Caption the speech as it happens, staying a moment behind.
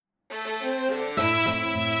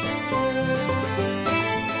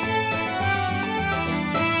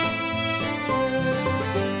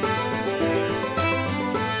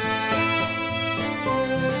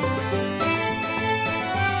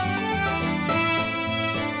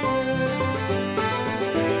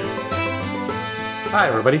Hi,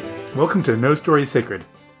 everybody. Welcome to No Story Sacred.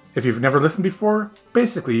 If you've never listened before,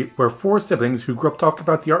 basically, we're four siblings who grew up talking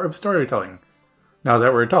about the art of storytelling. Now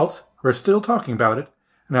that we're adults, we're still talking about it,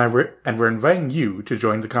 and we're inviting you to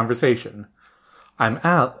join the conversation. I'm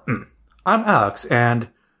Alex, and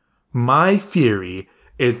my theory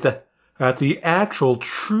is that the actual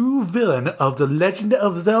true villain of the Legend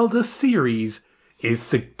of Zelda series is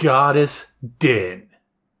the goddess Din.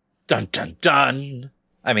 Dun dun dun.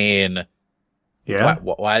 I mean, yeah.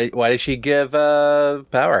 Why did she give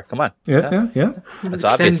power? Come on. Yeah. That's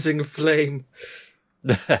obvious. Cleansing flame.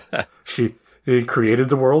 She created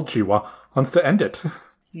the world. She wants to end it.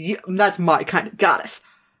 Yeah, that's my kind of goddess.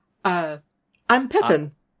 I'm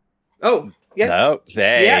Pippin. Oh, yeah. No,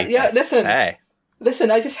 hey. Yeah, listen. Hey. Listen,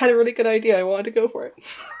 I just had a really good idea. I wanted to go for it.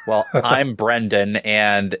 Well, I'm Brendan,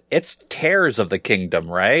 and it's Tears of the Kingdom,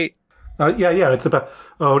 right? Yeah. It's about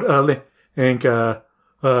Link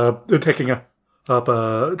taking up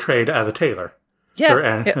trade as a tailor.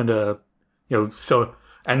 Yeah.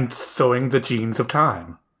 And sowing the genes of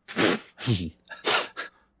time.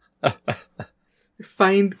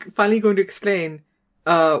 Finally going to explain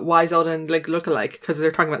why Zelda and Link look alike, because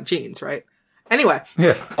they're talking about genes, right? Anyway.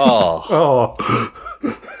 Yeah. Oh.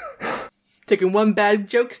 Taking one bad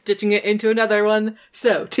joke, stitching it into another one,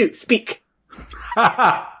 so to speak.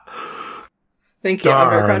 Thank you. I'm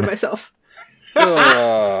very proud of myself.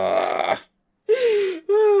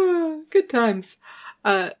 Good times.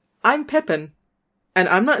 I'm Pippin, and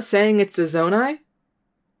I'm not saying it's the Zonai,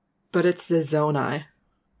 but it's the Zonai.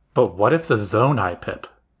 But what if the Zonai, Pip?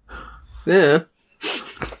 Yeah.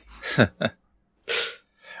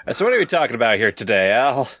 So what are we talking about here today,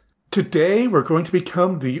 Al? Today, we're going to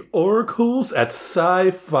become the oracles at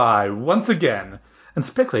sci-fi once again and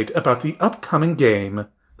speculate about the upcoming game,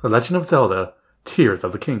 The Legend of Zelda, Tears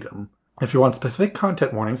of the Kingdom. If you want specific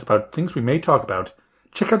content warnings about things we may talk about,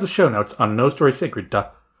 check out the show notes on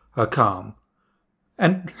nostorysacred.com.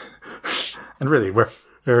 And really, we're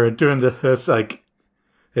doing this like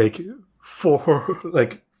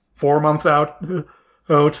 4 months out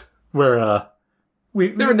where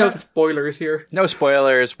there are no spoilers here. No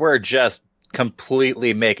spoilers. We're just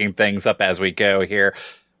completely making things up as we go here.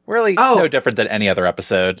 Really no different than any other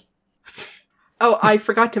episode. Oh, I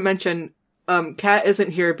forgot to mention, Kat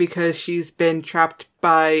isn't here because she's been trapped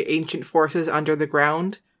by ancient forces under the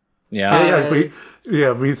ground. Yeah.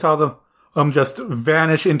 We saw them just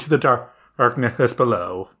vanish into the darkness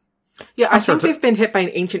below. Yeah, I think they've been hit by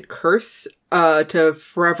an ancient curse to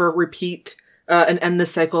forever repeat an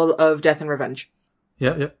endless cycle of death and revenge.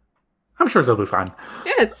 Yeah. I'm sure they'll be fine.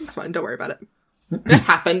 Yeah, it's fine. Don't worry about it. It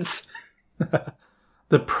happens.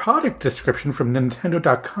 The product description from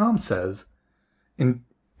Nintendo.com says, In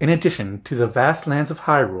addition to the vast lands of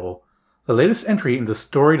Hyrule, the latest entry in the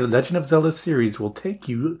story The Legend of Zelda series will take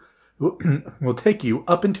you up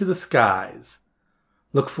into the skies.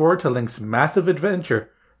 Look forward to Link's massive adventure.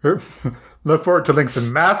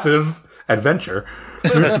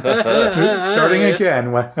 Starting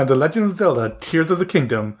again when The Legend of Zelda Tears of the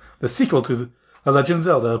Kingdom, the sequel to The Legend of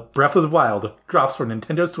Zelda Breath of the Wild, drops for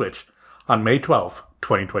Nintendo Switch on May 12th,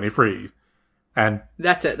 2023. And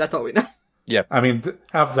that's it. That's all we know. Yep. I mean,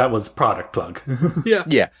 half of that was product plug.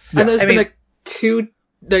 Yeah. And there's been two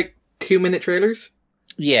 2-minute trailers.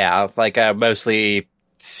 Yeah, mostly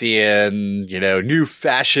seeing, new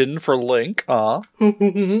fashion for Link. But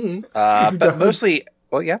mostly,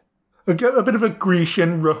 well, yeah. A bit of a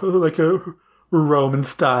Grecian, a Roman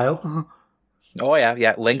style. Oh,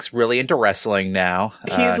 yeah. Link's really into wrestling now.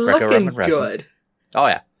 He's looking good. Oh,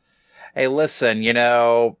 yeah. Hey, listen,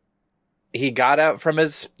 he got out from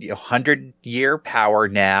his 100-year power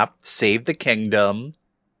nap, saved the kingdom,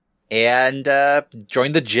 and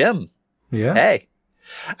joined the gym. Yeah. Hey.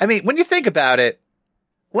 I mean, when you think about it,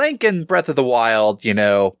 Link in Breath of the Wild,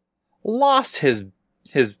 lost his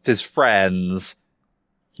friends,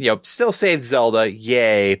 still saved Zelda,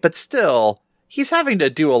 yay, but still, he's having to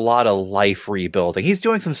do a lot of life rebuilding. He's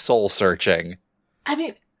doing some soul searching. I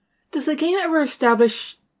mean, does the game ever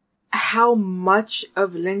establish how much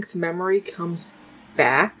of Link's memory comes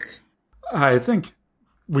back? I think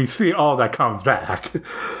we see all that comes back.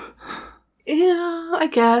 Yeah, I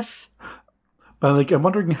guess. But I'm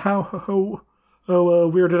wondering how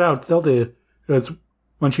weirded out Zelda is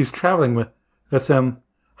when she's traveling with them.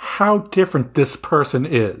 How different this person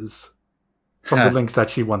is from the Links that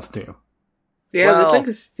she once knew. Yeah, this Link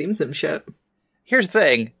has seen some shit. Here's the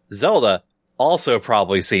thing. Zelda also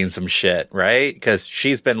probably seen some shit, right? Because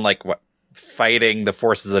she's been fighting the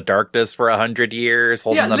forces of darkness for 100 years,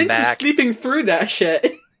 holding them Link's back. Yeah, sleeping through that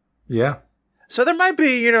shit. Yeah. So there might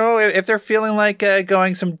be, if they're feeling like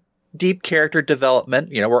going some deep character development,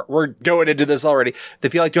 we're going into this already. They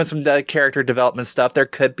feel like doing some character development stuff. There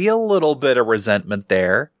could be a little bit of resentment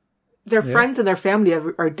there. Their friends and their family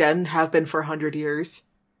are dead and have been for 100 years.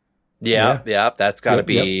 Yeah. That's got to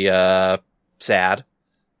be sad.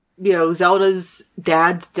 Zelda's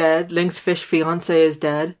dad's dead. Link's fish fiance is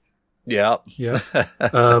dead. Yeah.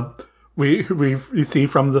 We see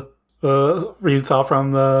from the we saw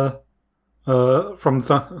from the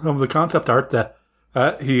concept art that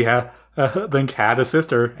Link had a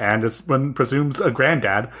sister and one presumes a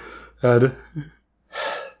granddad.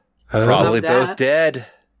 Probably both dead.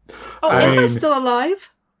 Oh, Emma's still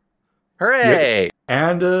alive. Hooray! Yeah.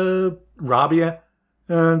 And Rabia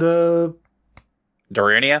and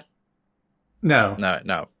Darenia?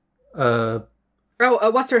 No.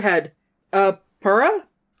 What's her head? Pura?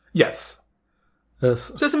 Yes.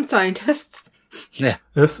 Yes. So some scientists. Yeah.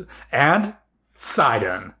 Yes. And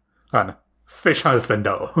Sidon on Fish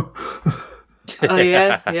Husbando. Oh,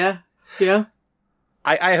 yeah.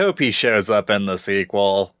 I hope he shows up in the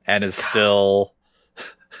sequel and is still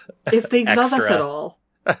if they love us extra. at all,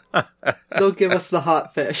 they'll give us the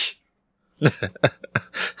hot fish.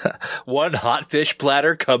 One hot fish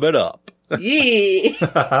platter coming up. Yee!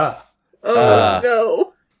 No.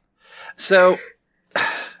 So,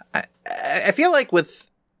 I feel like with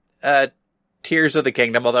Tears of the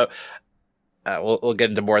Kingdom, although we'll get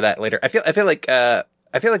into more of that later. I feel like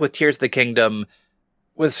with Tears of the Kingdom,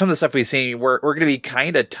 with some of the stuff we've seen, we're going to be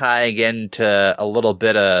kind of tying into a little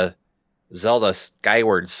bit of Zelda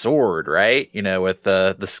Skyward Sword, right? With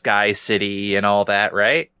the Sky City and all that,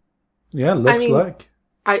 right? Yeah, looks like.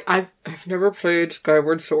 I've never played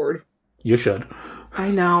Skyward Sword. You should.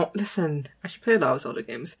 I know. Listen, I should play a lot of Zelda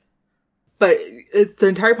games. But it's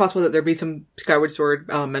entirely possible that there'd be some Skyward Sword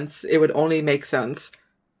elements. It would only make sense.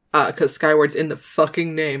 Because Skyward's in the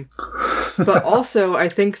fucking name. But also, I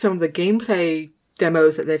think some of the gameplay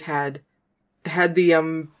demos that they've had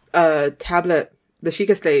the tablet, the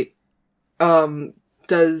Sheikah State,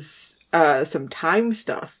 does some time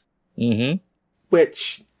stuff. Mm-hmm.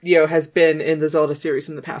 Which, has been in the Zelda series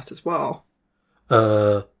in the past as well.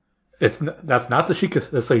 That's not the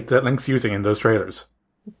Sheikah Slate that Link's using in those trailers.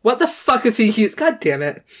 What the fuck is he using? God damn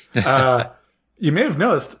it. You may have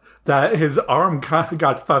noticed that his arm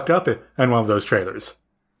got fucked up in one of those trailers.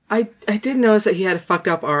 I did notice that he had a fucked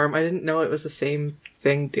up arm. I didn't know it was the same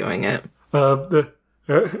thing doing it.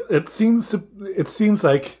 It seems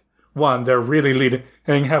like, one, they're really leading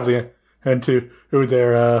heavily into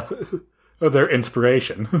their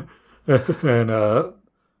inspiration and of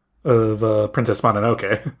Princess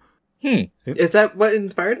Mononoke. Is that what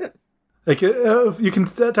inspired it? Like, you can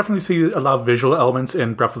definitely see a lot of visual elements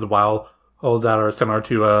in Breath of the Wild, all that are similar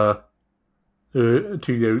to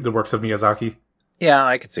the works of Miyazaki. Yeah,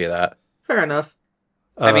 I could see that. Fair enough.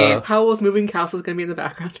 I mean, Howl's Moving Castle is going to be in the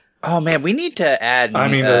background. Oh man, we need to add.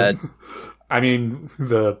 The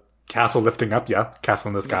castle lifting up, castle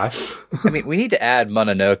in the sky. We need to add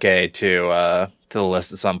Mononoke to the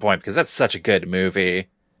list at some point because that's such a good movie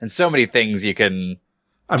and so many things you can.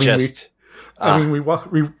 Pep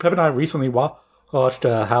and I recently watched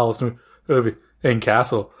Howl's movie in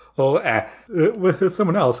Castle. With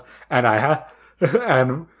someone else, and I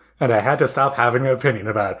had to stop having an opinion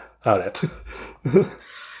about it.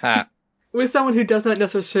 With someone who does not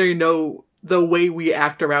necessarily know the way we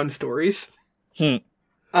act around stories. Because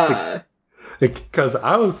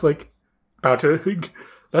I was about to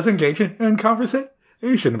let's engage in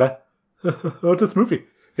conversation about this movie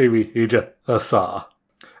we just saw.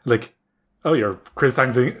 You're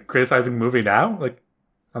criticizing movie now?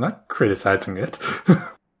 I'm not criticizing it.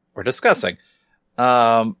 We're discussing.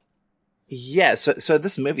 So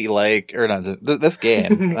this movie, this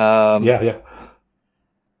game,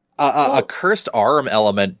 a cursed arm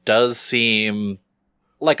element does seem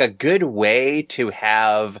like a good way to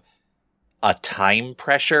have a time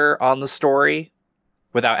pressure on the story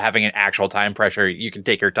without having an actual time pressure. You can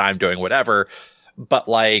take your time doing whatever, but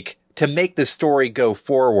to make the story go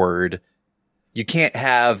forward, you can't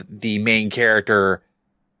have the main character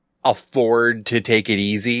afford to take it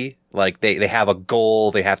easy. They have a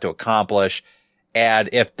goal they have to accomplish. And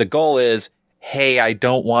if the goal is, hey, I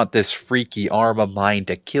don't want this freaky arm of mine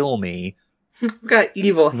to kill me. I've got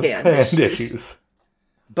evil hand issues.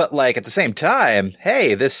 But at the same time,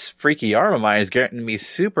 hey, this freaky arm of mine is getting me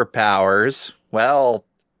superpowers. Well,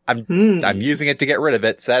 I'm using it to get rid of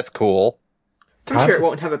it. So that's cool. I'm sure it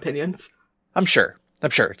won't have opinions. I'm sure.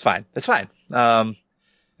 It's fine. It's fine.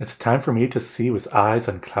 It's time for me to see with eyes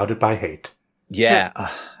unclouded by hate. Yeah.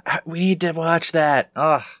 We need to watch that.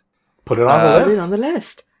 Put it on the list. Put it on the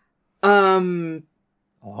list.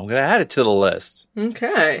 Well, I'm going to add it to the list.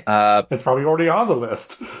 Okay. It's probably already on the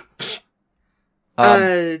list.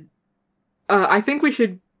 I think we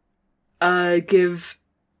should give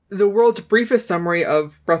the world's briefest summary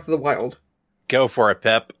of Breath of the Wild. Go for it,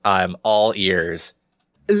 Pip. I'm all ears.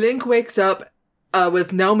 Link wakes up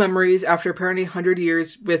with no memories after apparently 100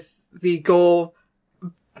 years, with the goal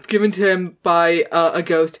given to him by a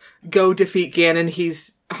ghost. Go defeat Ganon.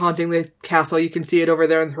 He's haunting the castle. You can see it over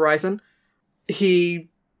there on the horizon. He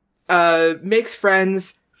makes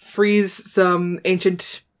friends, frees some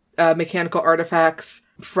ancient mechanical artifacts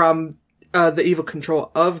from the evil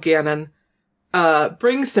control of Ganon,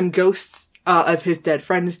 brings some ghosts of his dead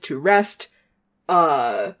friends to rest,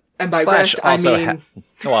 and by rest, I mean...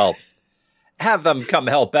 have them come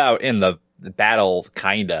help out in the battle,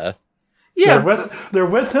 kinda. Yeah. They're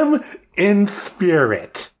with him in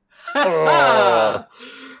spirit.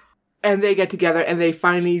 And they get together and they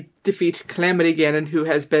finally defeat Calamity Ganon, who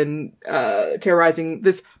has been terrorizing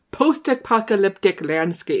this post-apocalyptic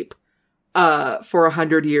landscape for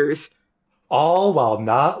 100 years. All while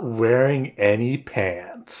not wearing any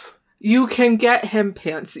pants. You can get him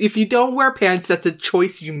pants. If you don't wear pants, that's a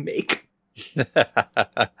choice you make.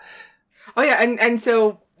 Oh yeah, and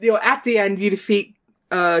so, at the end, you defeat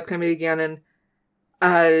Calamity Ganon,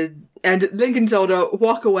 and Link and Zelda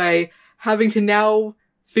walk away, having to now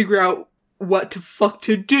figure out what the fuck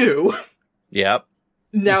to do. Yep.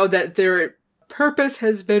 Now that their purpose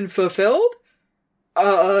has been fulfilled,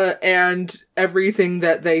 and everything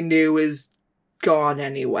that they knew is gone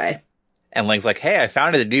anyway. And Link's like, hey, I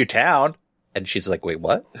founded a new town. And she's like, wait,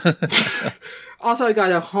 what? Also, I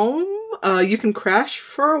got a home. You can crash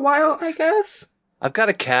for a while, I guess. I've got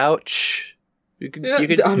a couch. You can Yeah,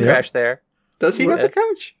 crash there. Does he have a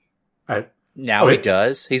couch? Now he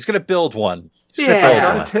does. He's going to build one.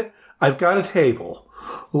 I've got a table.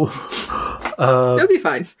 It'll be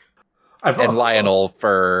fine. And Lionel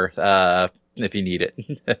for if you need it.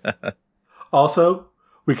 Also,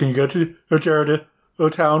 we can go to Gerudo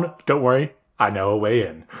Town. Don't worry, I know a way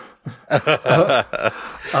in. That's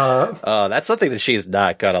something that she's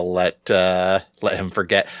not gonna let him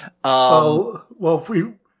forget. Well,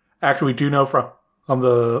 we do know from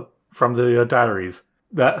the diaries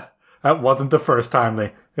that wasn't the first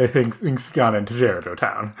time things gone into Gerudo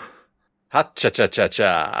Town. Ha cha cha cha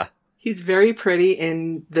cha. He's very pretty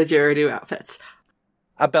in the Gerudo outfits.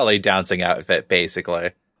 A belly dancing outfit,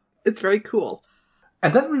 basically. It's very cool.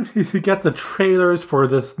 And then we get the trailers for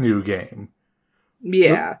this new game.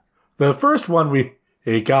 Yeah. The first one we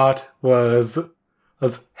got was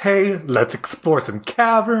hey, let's explore some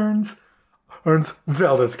caverns.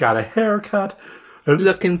 Zelda's got a haircut.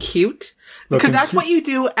 Looking cute. Because that's what you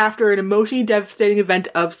do after an emotionally devastating event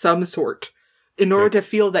of some sort. In order to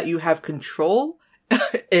feel that you have control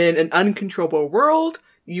in an uncontrollable world,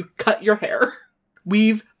 you cut your hair.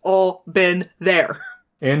 We've all been there.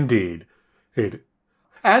 Indeed.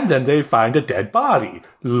 And then they find a dead body.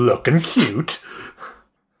 Looking cute.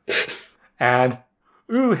 And,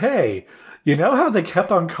 ooh, hey, you know how they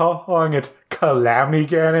kept on calling it Calamity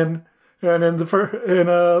Ganon? And in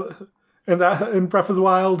Breath of the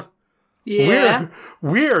Wild? Yeah.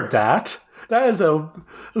 Weird that. That is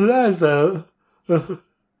a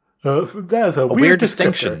weird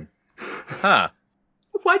distinction. Huh.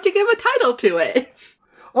 Why'd you give a title to it?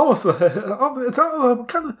 Almost, it's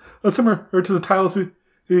kind of similar to the titles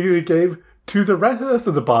we gave to the rest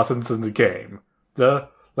of the bosses in the game. The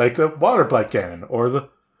Water Blight Ganon or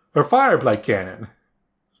Fire Blight Ganon.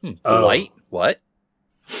 Blight? What?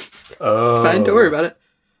 Oh. Fine, don't worry about it.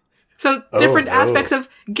 So, different aspects of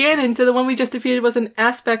Ganon, so the one we just defeated was an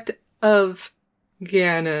aspect of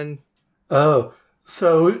Ganon. Oh,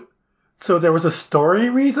 so there was a story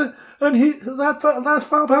reason, and that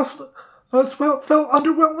Final Boss felt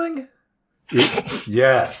underwhelming?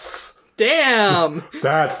 Yes. Damn!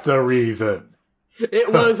 That's the reason.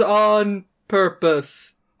 It was on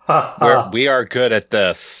purpose. We are good at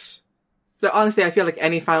this. So honestly, I feel like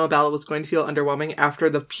any final battle was going to feel underwhelming after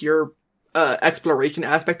the pure exploration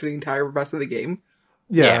aspect of the entire rest of the game.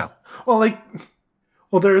 Yeah. Well,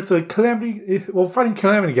 there's the Calamity. Well, fighting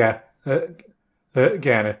Calamity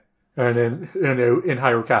Ganon, and in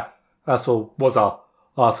Hyrule Castle was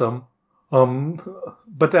awesome.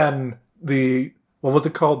 But then what was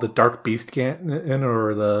it called? The Dark Beast Ganon,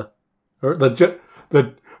 or the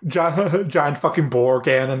giant fucking boar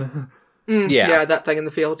Ganon. Yeah, that thing in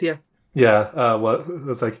the field. Yeah. Yeah.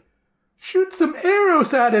 It's like, shoot some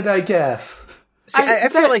arrows at it, I guess. See, I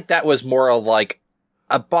feel like that was more of like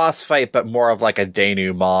a boss fight, but more of like a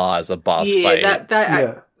denouement as a boss fight.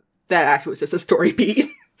 That actually was just a story beat.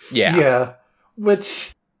 Yeah. Yeah.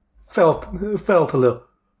 Which felt a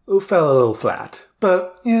fell a little flat.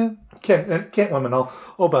 But, yeah, can't women all.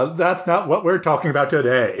 Oh, but that's not what we're talking about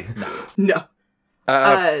today. No.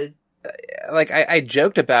 Like, I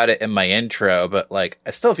joked about it in my intro, but, like,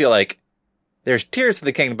 I still feel like there's Tears of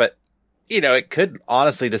the Kingdom, but, you know, it could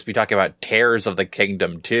honestly just be talking about Tears of the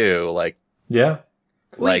Kingdom, too. Like, Yeah.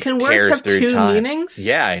 Wait, like can words tears have through two time. meanings?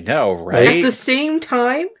 Yeah, I know, right? At the same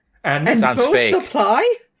time? And And Sounds both fake.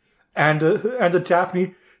 apply? and the Japanese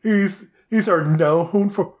are known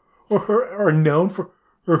for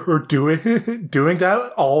doing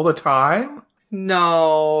that all the time.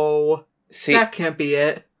 No. See, That can't be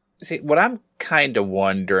it. what I'm kind of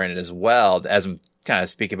wondering as well, as I'm kind of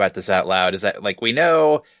speaking about this out loud, is that, like, we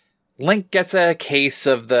know Link gets a case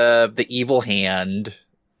of the evil hand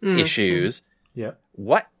issues. Yeah.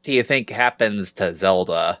 What do you think happens to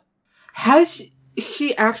Zelda? Has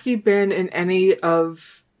she actually been in any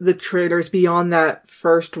of the trailers beyond that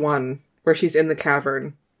first one where she's in the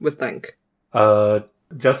cavern with Link?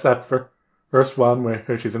 Just that first one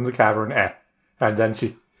where she's in the cavern, and then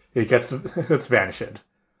it gets it's vanished.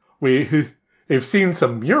 We've seen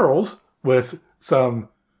some murals with some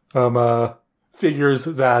figures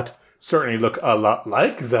that certainly look a lot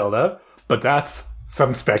like Zelda, but that's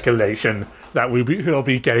some speculation that we'll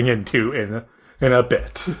be getting into in a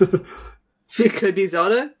bit. It could be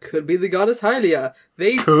Zelda, could be the goddess Hylia.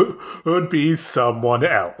 Could be someone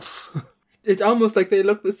else. It's almost like they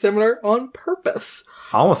look similar on purpose.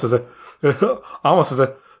 Almost as if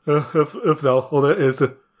Zelda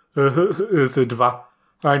is a divine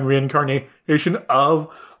reincarnation of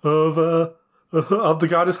the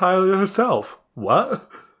goddess Hylia herself. What?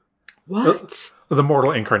 What? The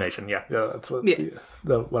mortal incarnation. Yeah, that's what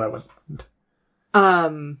what I went.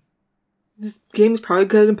 This game's probably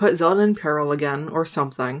going to put Zelda in peril again, or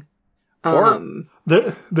something.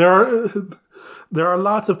 There are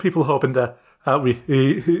lots of people hoping that we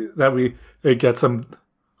get some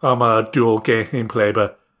dual gameplay,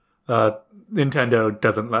 but Nintendo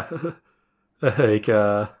doesn't like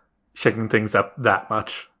shaking things up that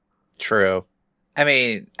much. True. I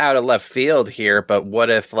mean, out of left field here, but what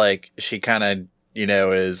if, like, she kind of, you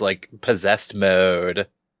know, is, like, possessed mode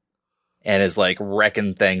and is, like,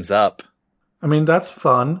 wrecking things up? I mean, that's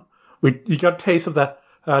fun. You got a taste of that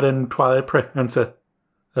in Twilight Princess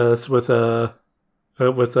with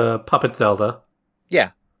Puppet Zelda.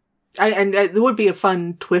 Yeah. And it would be a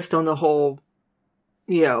fun twist on the whole,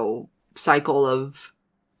 cycle of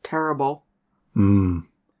terrible.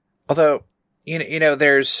 Although, you know,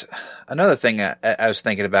 there's another thing I was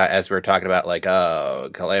thinking about as we were talking about, like,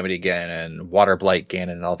 Calamity Ganon, Water Blight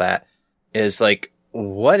Ganon and all that, is, like,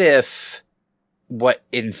 what if what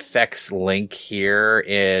infects Link here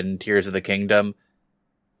in Tears of the Kingdom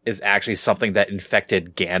is actually something that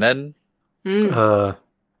infected Ganon? Are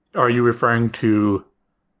you referring to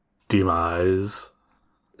Demise?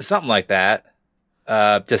 Something like that.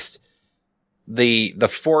 Just the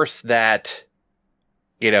force that,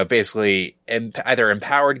 basically either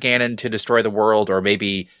empowered Ganon to destroy the world, or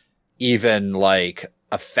maybe even, like,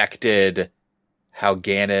 affected how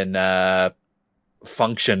Ganon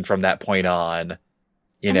functioned from that point on.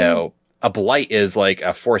 A blight is like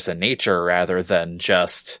a force of nature rather than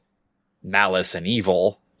just malice and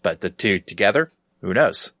evil, but the two together, who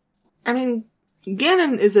knows? I mean,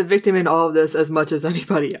 Ganon is a victim in all of this as much as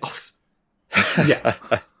anybody else. Yeah.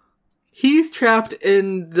 He's trapped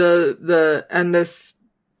in the endless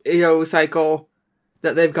cycle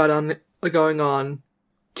that they've got going on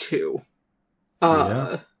too.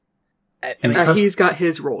 He's got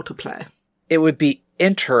his role to play. It would be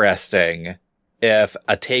interesting if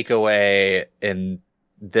a takeaway in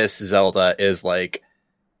this Zelda is like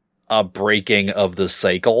a breaking of the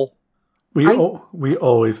cycle. We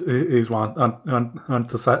always want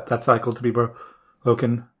that cycle to be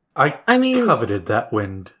broken. I mean, coveted that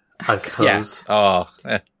wind, I suppose. Yeah.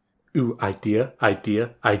 Ooh, idea.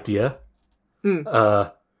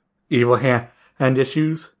 Evil hand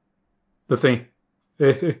issues. The thing,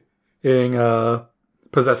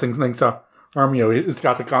 possessing Link's arm, it's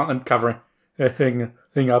got the gauntlet covering thing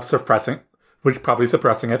up, suppressing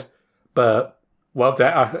it. But what if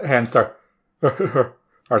that hand starts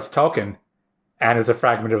talking, and it's a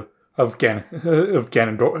fragment of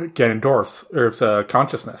Ganondorf's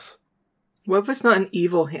consciousness? What if it's not an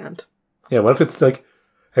evil hand? Yeah, what if it's like,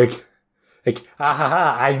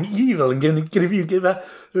 I'm evil and gonna give you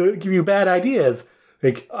bad ideas.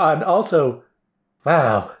 Like, and also,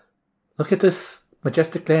 wow, look at this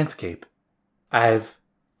majestic landscape. I've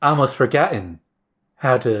almost forgotten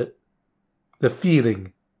the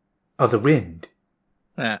feeling of the wind.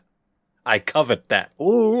 Yeah. I covet that.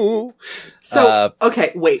 Ooh. So,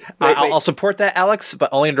 okay, wait. I'll support that, Alex, but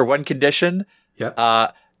only under one condition. Yep.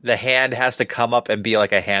 The hand has to come up and be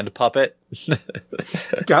like a hand puppet.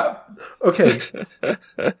 Okay.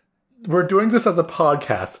 We're doing this as a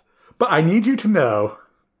podcast, but I need you to know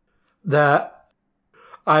that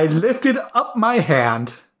I lifted up my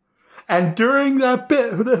hand, and during that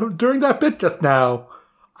bit just now,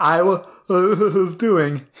 I was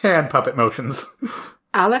doing hand puppet motions.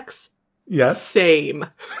 Alex? Yes. Same.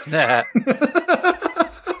 But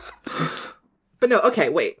no, okay,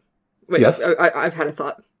 wait. Yes? I've had a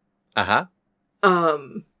thought. Uh-huh.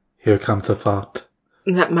 Here comes a thought.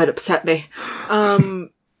 That might upset me.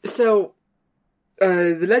 So,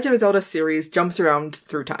 the Legend of Zelda series jumps around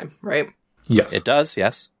through time, right? Yes. It does,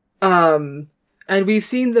 yes. And we've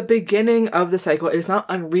seen the beginning of the cycle. It is not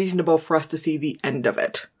unreasonable for us to see the end of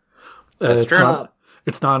it. That's true.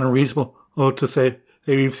 It's not unreasonable to say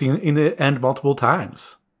that we've seen in the end multiple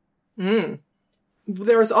times.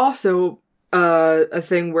 There is also a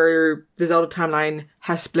thing where the Zelda timeline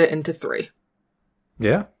has split into 3.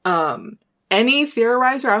 Yeah. Any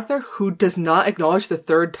theorizer out there who does not acknowledge the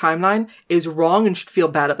third timeline is wrong and should feel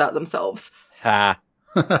bad about themselves. Ha.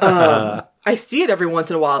 I see it every once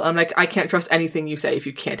in a while. I'm like, I can't trust anything you say if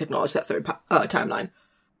you can't acknowledge that third timeline.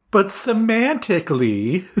 But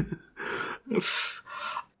semantically...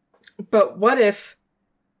 But what if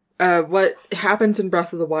what happens in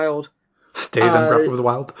Breath of the Wild stays in Breath of the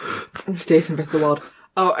Wild? Stays in Breath of the Wild.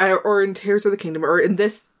 Oh, or in Tears of the Kingdom, or in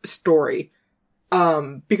this story.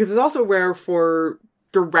 Because it's also rare for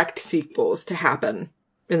direct sequels to happen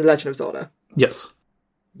in The Legend of Zelda. Yes.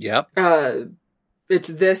 Yep. It's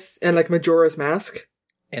this and like Majora's Mask.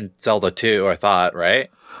 And Zelda 2, I thought, right?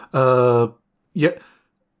 Yeah.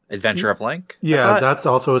 Adventure of Link? Yeah, that's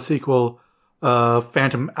also a sequel.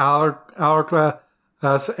 Phantom Hourglass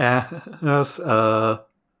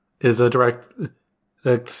is a direct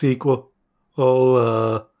sequel.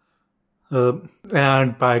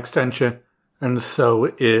 And by extension, and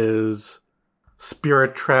so is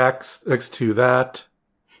Spirit Tracks next to that.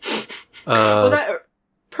 Well, that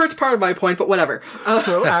hurts part of my point, but whatever.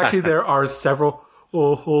 So actually there are several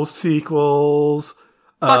whole sequels.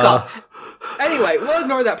 Fuck off. Anyway, we'll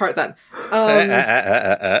ignore that part then.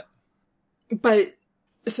 But,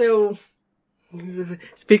 so,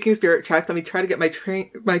 speaking of Spirit Tracks, let me try to get my train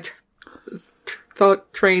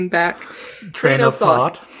back. Train of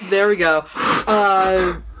thought. There we go.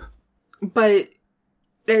 But it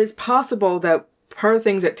is possible that part of the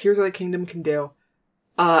things that Tears of the Kingdom can do,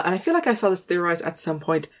 and I feel like I saw this theorized at some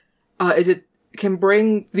point, is it can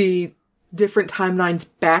bring the different timelines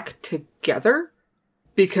back together.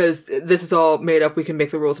 Because this is all made up, we can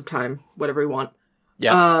make the rules of time, whatever we want.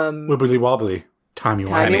 Yeah. Wibbly wobbly.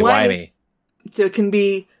 Timey-wimey. So it can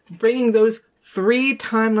be bringing those 3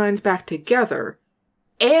 timelines back together,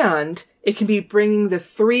 and it can be bringing the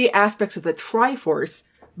 3 aspects of the Triforce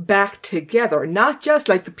back together. Not just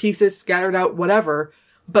like the pieces scattered out, whatever,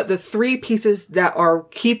 but the 3 pieces that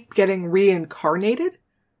keep getting reincarnated.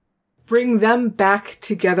 Bring them back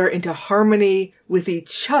together into harmony with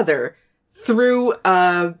each other through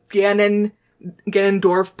Ganondorf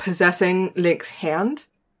possessing Link's hand.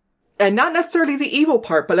 And not necessarily the evil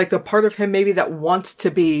part, but like the part of him maybe that wants to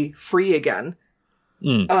be free again.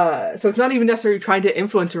 So it's not even necessarily trying to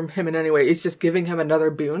influence him in any way. It's just giving him another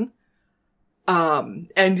boon. And,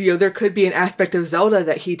 there could be an aspect of Zelda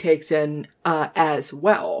that he takes in, as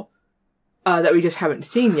well. That we just haven't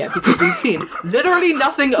seen yet, because we've seen literally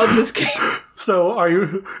nothing of this game. So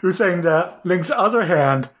you're saying that Link's other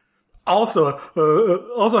hand, also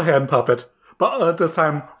hand puppet, but this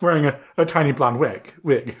time wearing a tiny blonde wig.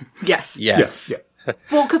 Yes. Yes. Yeah.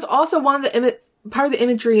 Well, because also part of the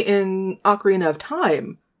imagery in Ocarina of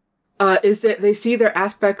Time, is that they see their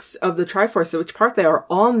aspects of the Triforce, which part they are,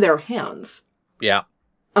 on their hands. Yeah.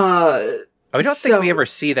 I don't think we ever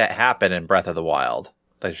see that happen in Breath of the Wild.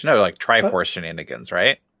 There's no, like, Triforce shenanigans,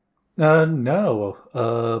 right? No.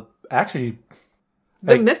 Actually...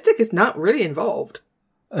 The Mystic is not really involved.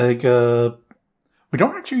 We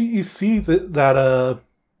don't actually see the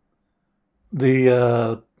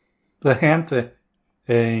hand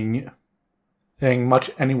thing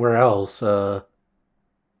much anywhere else.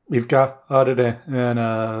 We've got it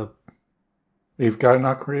in we've got an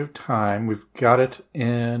Ocarina of Time. We've got it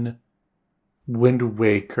in Wind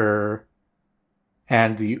Waker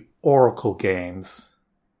and the Oracle games.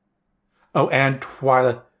 Oh, and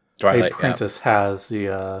Twilight Princess has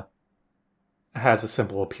a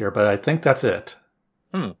symbol appear, but I think that's it.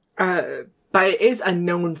 But it is a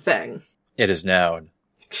known thing. It is known.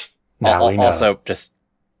 Now we know. Also, just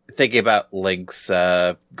thinking about Link's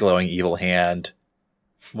glowing evil hand,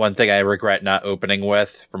 one thing I regret not opening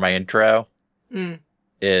with for my intro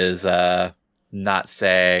is not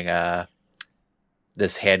saying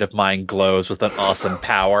this hand of mine glows with an awesome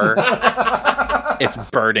power. Its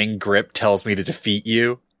burning grip tells me to defeat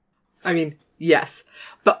you. I mean, yes.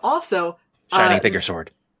 But also... Shining finger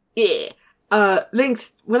sword. Yeah.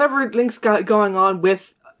 Whatever Link's got going on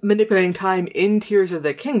with manipulating time in Tears of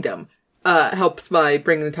the Kingdom, helps by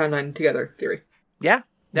bringing the timeline together theory. Yeah.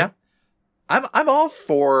 I'm all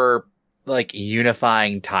for, like,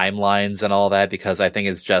 unifying timelines and all that, because I think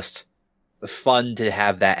it's just fun to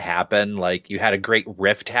have that happen. Like, you had a great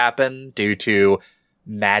rift happen due to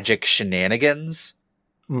magic shenanigans.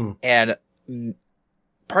 And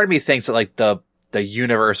part of me thinks that, like, the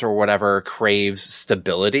universe or whatever craves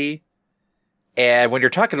stability. And when you're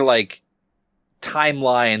talking to, like,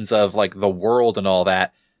 timelines of, like, the world and all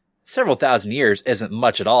that, several thousand years isn't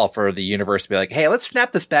much at all for the universe to be like, hey, let's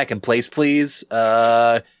snap this back in place, please.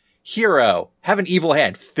 Hero, have an evil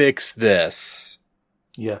hand. Fix this.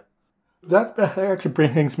 Yeah. That actually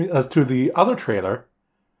brings us to the other trailer,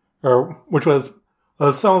 which was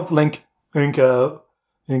some of Link adventuring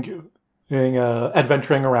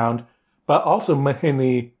around, but also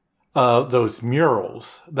mainly those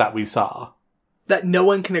murals that we saw. That no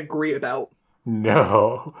one can agree about.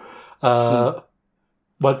 No.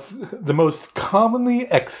 What's the most commonly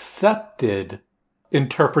accepted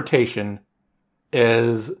interpretation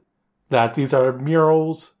is that these are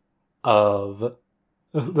murals of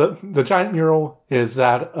the giant mural is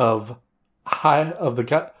that of possibly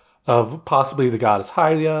the goddess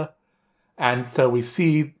Hylia, and so we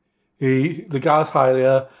see the goddess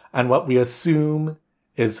Hylia and what we assume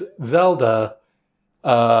is Zelda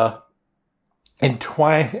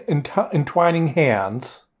entwining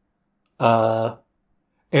hands and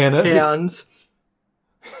hands.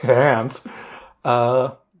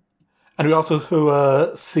 And we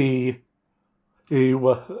also see in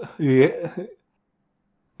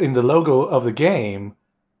the logo of the game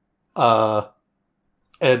a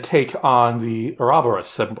take on the Ouroboros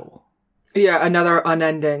symbol. Yeah, another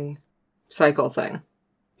unending cycle thing.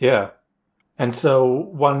 Yeah. And so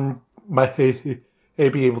one might be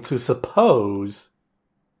able to suppose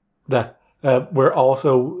that we're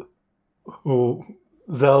also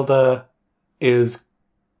Zelda is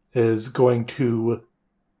going to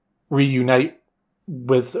reunite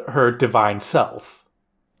with her divine self.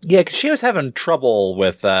 Yeah, because she was having trouble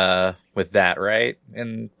with that, right?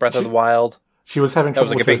 In Breath of the Wild, she was having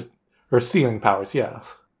trouble with her sealing powers. Yeah,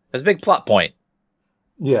 it was a big plot point.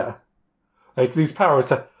 Yeah, like these powers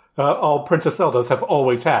that all Princess Zeldas have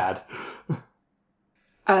always had.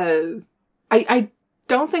 I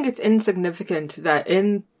don't think it's insignificant that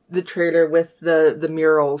in the trailer with the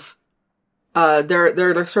murals,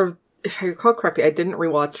 they're sort of, if I recall correctly, I didn't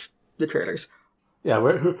rewatch the trailers. Yeah,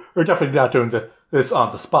 we're definitely not doing this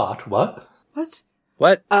on the spot. What?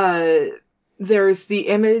 What? There's the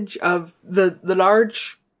image of the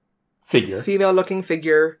large figure, female-looking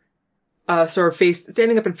figure, sort of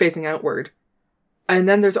standing up and facing outward, and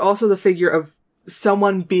then there's also the figure of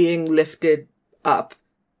someone being lifted up.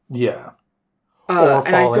 Yeah.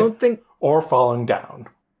 And I don't think... Or falling down.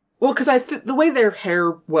 Well, because the way their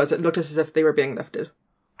hair was, it looked as if they were being lifted.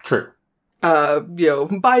 True.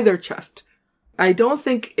 By their chest. I don't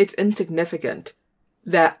think it's insignificant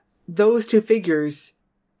that those two figures,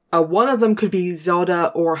 one of them could be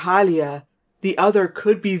Zelda or Hylia, the other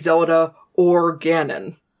could be Zelda or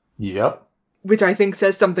Ganon. Yep. Which I think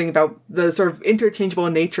says something about the sort of interchangeable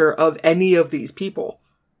nature of any of these people.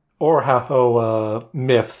 Or how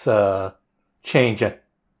myths change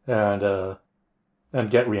and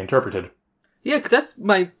get reinterpreted. Yeah, because that's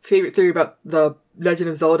my favorite theory about the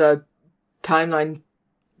Legend of Zelda timeline,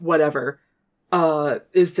 whatever,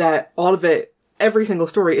 is that all of it, every single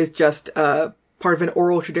story is just part of an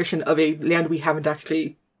oral tradition of a land we haven't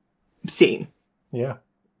actually seen. Yeah.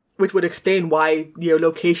 Which would explain why,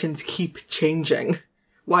 locations keep changing.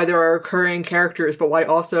 Why there are recurring characters, but why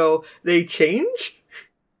also they change?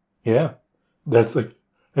 Yeah. That's and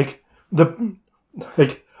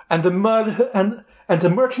the mud and the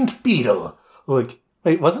merchant beetle. Like,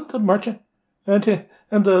 wait, wasn't the merchant wasn't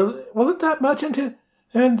that merchant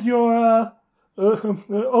and your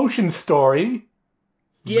ocean story?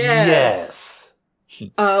 Yes.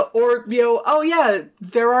 Or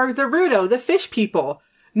there are the Rudo, the fish people.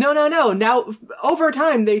 No. Now, over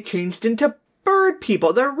time, they changed into bird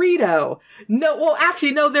people, the Rito. No, well,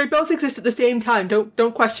 actually, no, they both exist at the same time.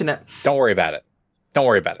 Don't question it. Don't worry about it.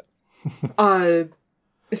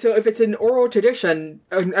 So if it's an oral tradition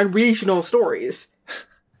and regional stories,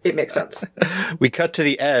 It makes sense. We cut to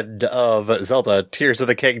the end of Zelda Tears of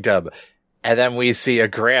the Kingdom, and then we see a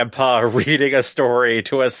grandpa reading a story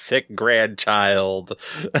to a sick grandchild.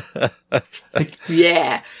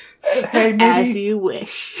 Yeah. Hey, As maybe, you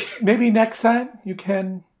wish. maybe next time you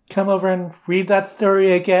can come over and read that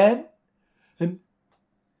story again? And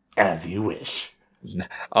as you wish.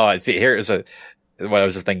 Oh, see, here's what I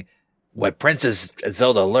was just thinking. What Princess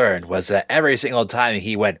Zelda learned was that every single time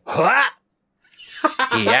he went, "Ha!"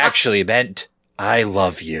 he actually meant, I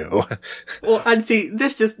love you. Well, and see,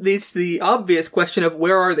 this just leads to the obvious question of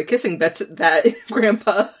where are the kissing bits that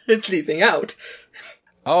Grandpa is leaving out?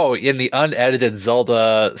 Oh, in the unedited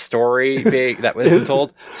Zelda story that wasn't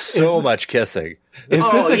told, so much kissing. Is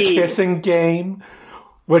Oh, this a yeah. kissing game?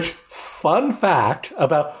 Which, fun fact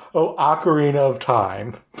about Ocarina of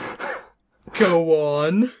Time. Go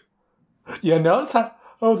on. You notice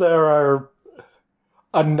how there are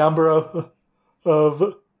a number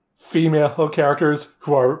of female characters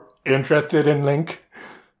who are interested in Link?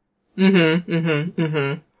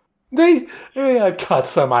 They cut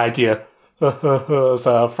some idea from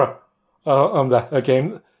the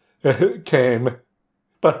game came,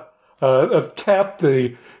 but kept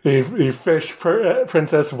the fish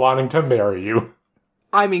princess wanting to marry you.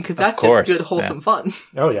 I mean, because that's course, just good, wholesome fun.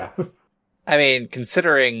 Oh yeah, I mean,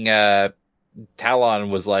 considering Talon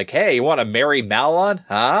was like, hey, you want to marry Malon,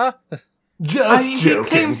 huh? just I mean, joking. he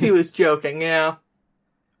claims he was joking, yeah.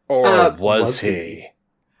 Or was was he?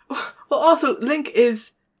 Well, also, Link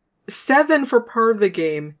is 7 for part of the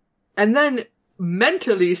game, and then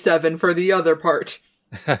mentally 7 for the other part.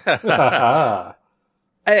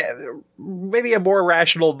 Maybe a more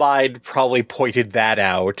rational mind probably pointed that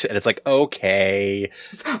out, and it's like, okay.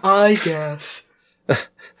 I guess.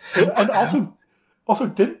 And also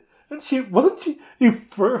wasn't she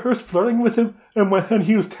first flirting with him and when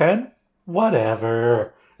he was 10?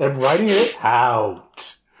 Whatever. And writing it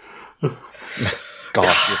out.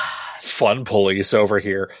 God, fun police over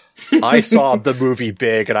here. I saw the movie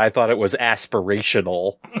Big, and I thought it was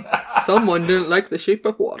aspirational. Someone didn't like the shape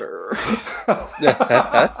of water.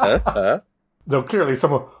 Though clearly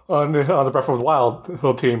someone on the Breath of the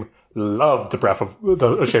Wild team loved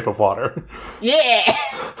the Shape of Water. Yeah!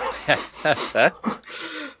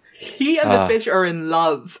 He and the fish are in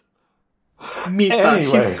love. Mifa,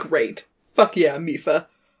 Anyway. she's great. Fuck yeah, Mifa.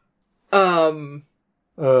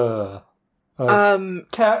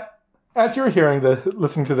 Kat, as you're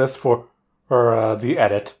listening to this for the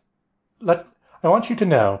edit, I want you to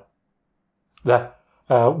know that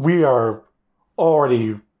we are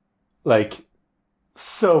already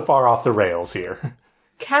so far off the rails here.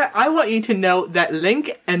 Kat, I want you to know that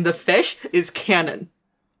Link and the fish is canon.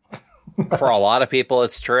 For a lot of people,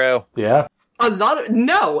 it's true. Yeah,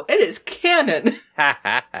 No, it is canon.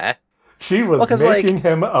 she was Well, 'cause, making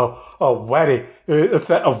him a wedding a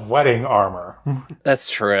set of wedding armor. That's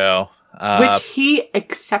true. Which he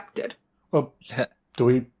accepted. Well, do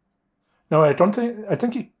we? No, I don't think. I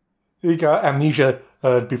think he got amnesia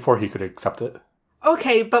before he could accept it.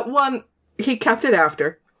 Okay, but one, he kept it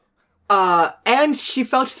after. And she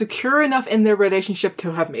felt secure enough in their relationship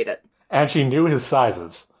to have made it. And she knew his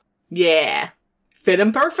sizes Yeah. Fit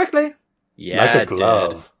him perfectly. Yeah, like a it did.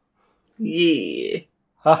 glove. Yeah.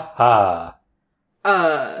 Ha ha.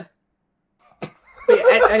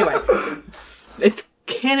 But anyway. It's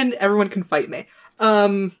canon, everyone can fight me. I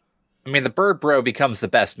mean, the bird bro becomes the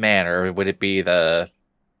best man, or would it be the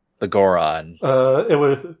Goron? It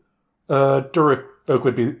would. Duruk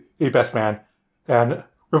would be the best man, and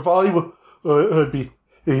Rivali would be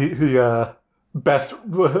the best.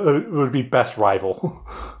 Would be best rival.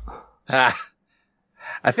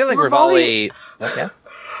 I feel like Rivali- Rivali. Yeah.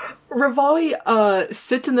 Rivali,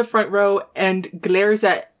 sits in the front row and glares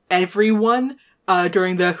at everyone,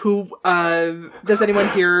 during the does anyone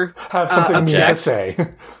here, Have something mean to object? say.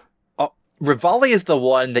 Rivali is the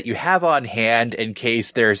one that you have on hand in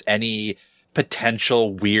case there's any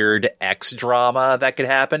potential weird X drama that could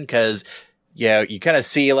happen, because you kind of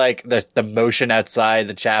see the motion outside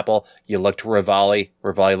the chapel. You look to Rivali.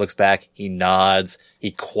 Rivali looks back. He nods. He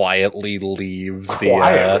quietly leaves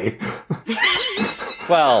Quietly.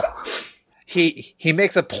 well, he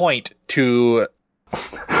makes a point to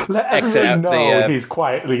Let exit everyone out know the, he's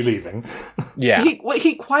quietly leaving. yeah.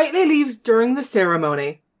 He quietly leaves during the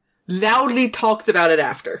ceremony, loudly talks about it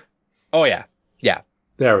after. Oh yeah. Yeah.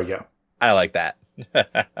 There we go. I like that.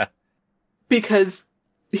 Because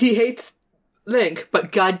he hates Link,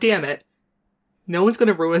 but god damn it, no one's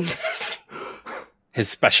gonna ruin this. His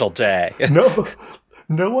special day.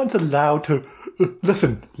 No one's allowed to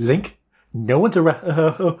listen, Link. No one's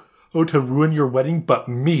allowed to ruin your wedding, but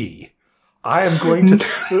me. I'm going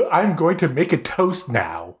to make a toast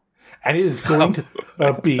now, and it is going to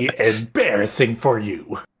be embarrassing for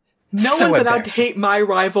you. No So one's allowed to embarrassing. hate my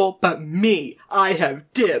rival but me. I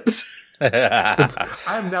have dibs.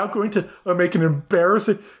 I'm now going to make an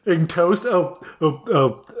embarrassing toast.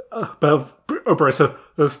 Brisa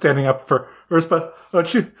standing up for Urspa.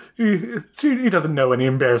 He doesn't know any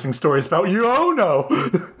embarrassing stories about you. Oh no!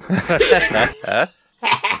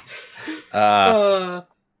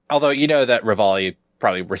 Although you know that Rivali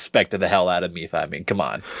probably respected the hell out of Mifa. I mean, come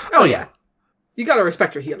on. Oh yeah. You gotta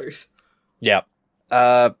respect your healers. Yep.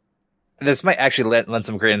 This might actually lend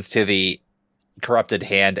some credence to the corrupted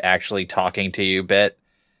hand actually talking to you bit,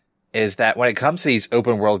 is that when it comes to these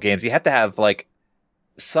open world games, you have to have like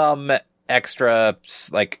some extra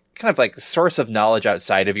like kind of like source of knowledge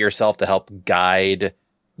outside of yourself to help guide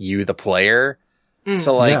you, the player.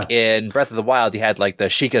 So like in Breath of the Wild, you had like the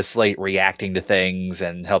Sheikah Slate reacting to things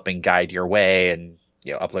and helping guide your way and,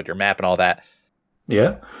 you know, upload your map and all that.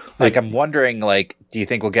 Yeah. Like I'm wondering, like, do you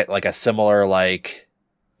think we'll get like a similar like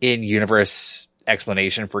in-universe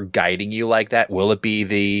explanation for guiding you like that? Will it be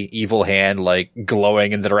the evil hand like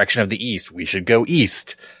glowing in the direction of the east? We should go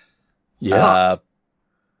east. Yeah.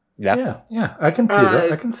 Yeah. Yeah. I can see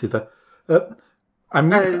that. I can see that. I'm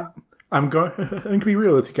going to be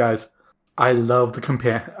real with you guys. I love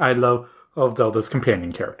I love Zelda's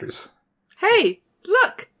companion characters. Hey,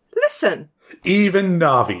 look, listen. Even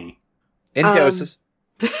Navi. In doses.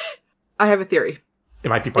 I have a theory. It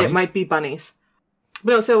might be bunnies. It might be bunnies.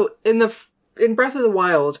 But no, so in Breath of the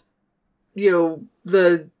Wild, you know,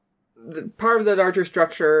 the part of the larger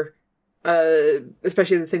structure,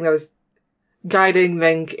 especially the thing that was guiding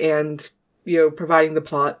Link and, you know, providing the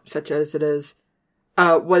plot, such as it is,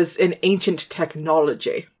 was an ancient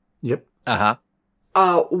technology. Yep. Uh-huh.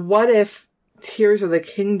 What if Tears of the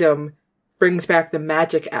Kingdom brings back the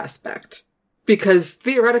magic aspect? Because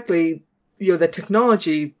theoretically, you know, the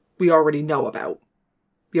technology we already know about.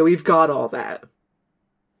 You know, we've got all that.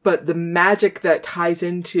 But the magic that ties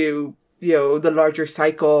into, you know, the larger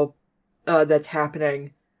cycle, that's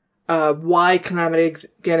happening, why Calamity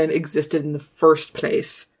Ganon existed in the first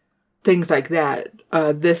place, things like that,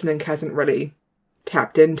 this Link hasn't really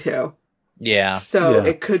tapped into. Yeah. So Yeah.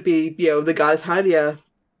 it could be, you know, the goddess Hylia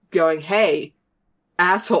going, hey,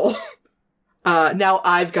 asshole, now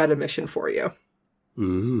I've got a mission for you.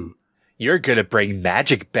 Ooh. You're gonna bring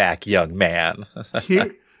magic back, young man.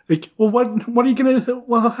 Here, well, what are you gonna?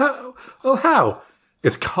 Well, how?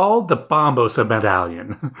 It's called the Bombosa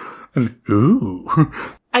Medallion. And, ooh.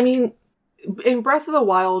 I mean, in Breath of the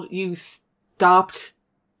Wild, you stopped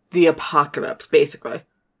the apocalypse, basically.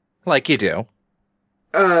 Like you do.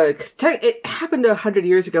 'Cause it happened 100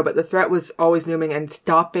 years ago, but the threat was always looming and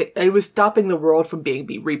it was stopping the world from being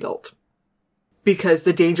rebuilt. Because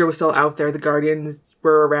the danger was still out there, the Guardians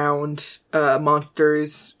were around,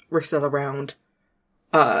 monsters were still around.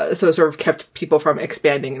 So it sort of kept people from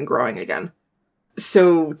expanding and growing again.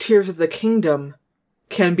 So Tears of the Kingdom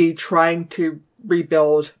can be trying to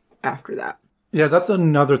rebuild after that. Yeah, that's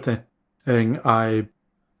another thing I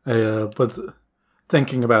was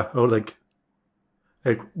thinking about. Oh, like,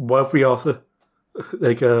 what if we also,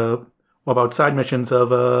 what about side missions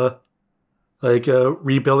of,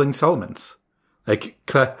 rebuilding settlements? Like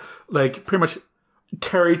pretty much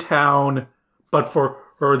Terrytown, but for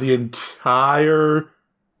the entire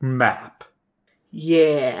map.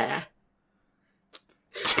 Yeah.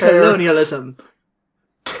 Colonialism.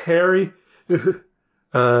 The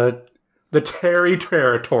Terry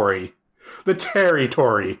territory. The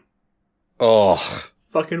territory. Oh.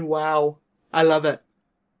 Fucking wow. I love it.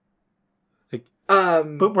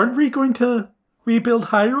 But weren't we going to rebuild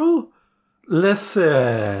Hyrule?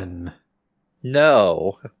 Listen.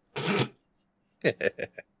 No.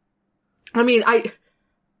 I mean,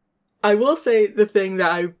 I will say the thing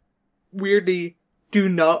that I weirdly do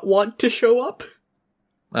not want to show up,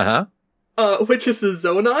 Uh-huh. which is the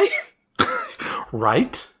Zonai.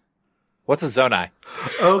 Right? What's a Zonai?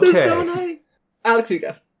 Okay. The Zonai. Alex, you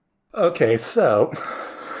go. Okay, so,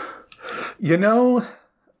 you know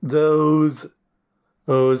those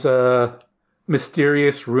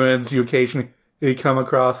mysterious ruins you occasionally come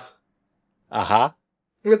across? Uh-huh.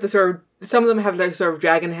 With the sort of, some of them have like sort of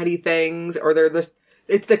dragon heady things, or they're this,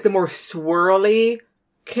 it's like the more swirly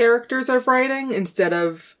characters of writing instead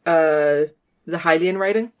of, the Hylian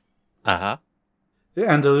writing. Uh-huh.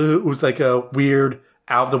 And it was like a weird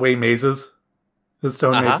out-of-the-way mazes. The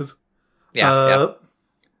stone mazes. Yeah.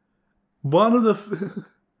 One of the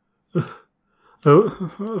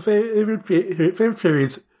favorite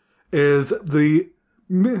theories is the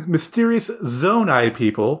mysterious Zonai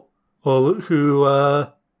people who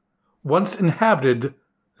once inhabited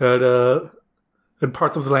in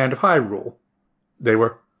parts of the land of Hyrule. They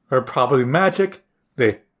are probably magic.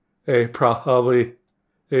 They probably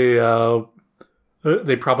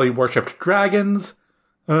worshipped dragons.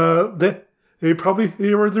 They probably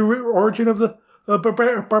were the origin of the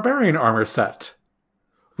barbarian armor set.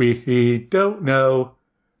 We don't know.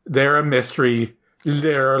 They're a mystery.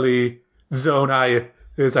 Literally, Zonai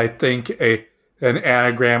is, I think, an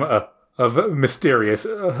anagram of mysterious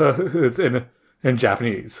in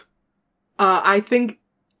Japanese. I think,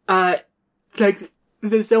 like,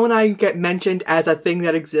 the Zonai get mentioned as a thing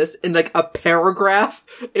that exists in, like, a paragraph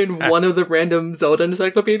in one of the random Zelda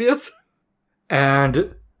encyclopedias.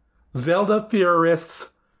 And Zelda theorists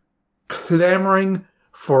clamoring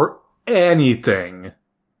for anything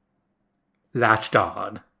latched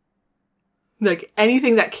on. Like,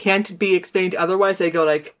 anything that can't be explained otherwise, they go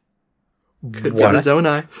like, could be the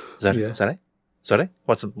Zonai. Zonai?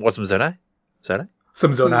 What's some Zonai? Zonai?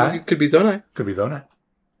 Some Zonai. Could be Zonai. Could be Zonai.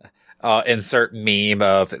 Insert meme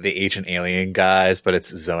of the ancient alien guys, but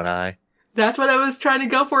it's Zonai. That's what I was trying to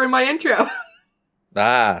go for in my intro.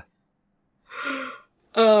 Ah.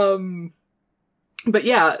 But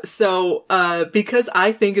yeah, so, because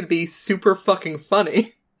I think it'd be super fucking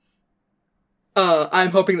funny, I'm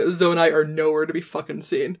hoping that the Zonai are nowhere to be fucking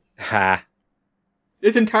seen. Ha.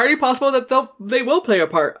 It's entirely possible that they will play a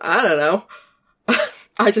part. I don't know.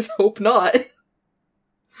 I just hope not.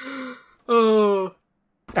 Oh.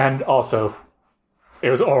 And also, it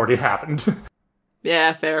was already happened.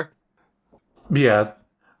 Yeah, fair. Yeah.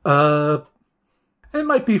 It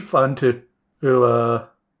might be fun to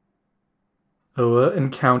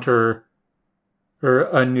encounter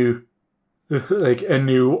a new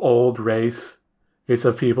old race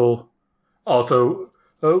of people. Also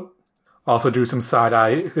do some side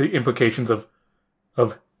eye implications of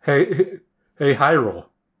hey Hyrule,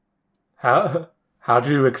 how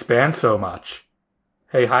do you expand so much?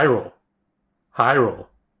 Hey Hyrule,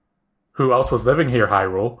 who else was living here,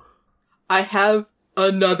 Hyrule? I have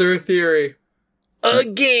another theory. A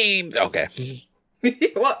game. Okay.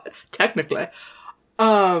 Well, technically.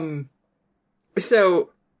 So.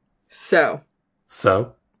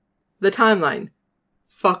 The timeline.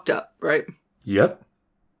 Fucked up, right? Yep.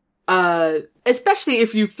 Especially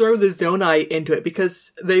if you throw the Zonai into it,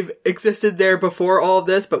 because they've existed there before all of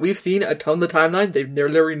this, but we've seen a ton of the timeline. They've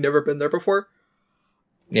literally never been there before.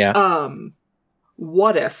 Yeah.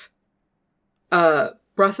 What if,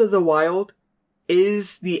 Breath of the Wild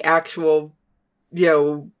is the actual,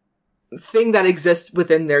 thing that exists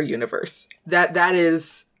within their universe? That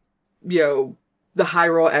is, the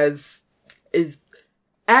Hyrule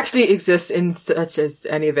actually exists in such as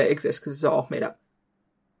any of it exists, because it's all made up.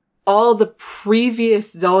 All the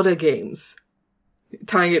previous Zelda games,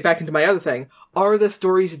 tying it back into my other thing, are the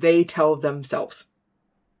stories they tell themselves.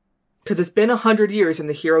 Because it's been 100 years and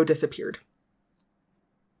the hero disappeared.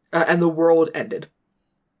 And the world ended.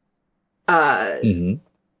 But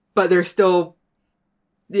there's still,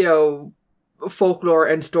 folklore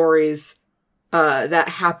and stories that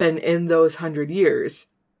happen in those 100 years.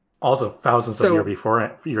 Also, thousands of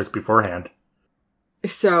years beforehand.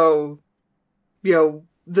 So,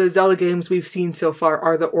 the Zelda games we've seen so far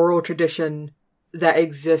are the oral tradition that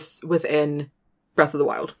exists within Breath of the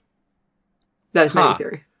Wild. That is my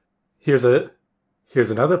theory. Here's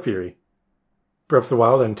another theory. Breath of the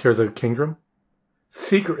Wild and Tears of the Kingdom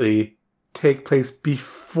secretly take place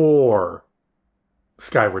before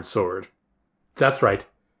Skyward Sword. That's right.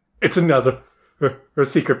 It's another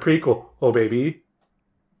secret prequel, oh baby.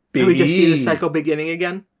 And we just see the cycle beginning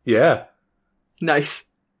again? Yeah. Nice.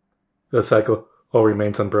 The cycle all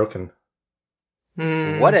remains unbroken.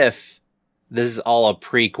 What if this is all a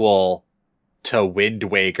prequel to Wind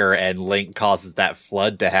Waker and Link causes that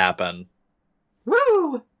flood to happen?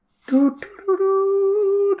 Woo!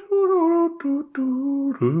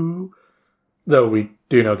 Though we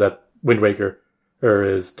do know that Wind Waker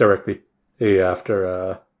is directly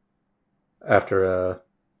after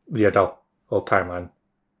the adult timeline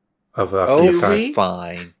of we?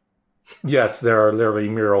 Fine. Yes, there are literally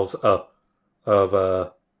murals of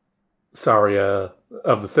Saria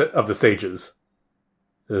of the stages.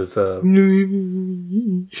 Is I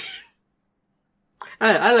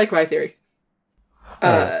like my theory.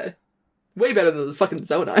 Way better than the fucking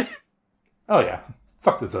Zonai. Oh yeah,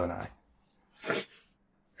 fuck the Zonai.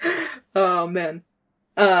 Oh man.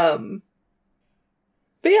 But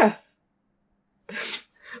yeah.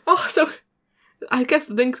 Also, I guess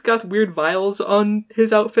Link's got weird vials on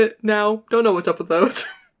his outfit now. Don't know what's up with those.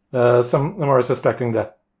 Some of them are suspecting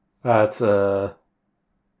that it's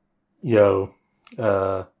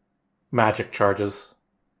magic charges.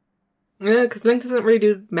 Yeah, because Link doesn't really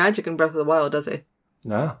do magic in Breath of the Wild, does he?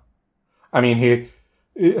 No. I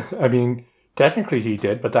mean, technically he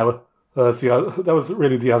did, but that was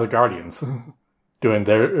really the other Guardians doing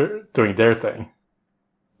their thing.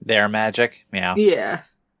 Their magic? Yeah. Yeah.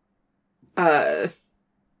 It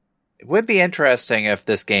would be interesting if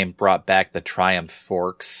this game brought back the Triumph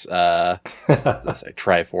Forks, sorry,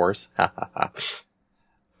 Triforce.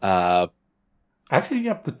 Actually,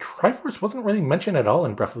 yeah, the Triforce wasn't really mentioned at all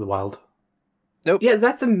in Breath of the Wild. Nope. Yeah,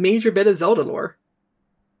 that's a major bit of Zelda lore.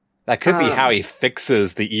 That could be how he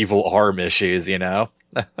fixes the evil arm issues, you know?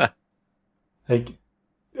 Like,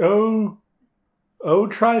 beautiful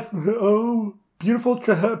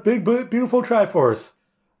Triforce.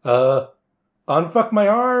 Unfuck my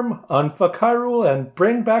arm, unfuck Hyrule, and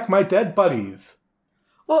bring back my dead buddies.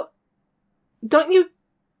 Well,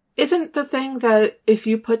 isn't the thing that if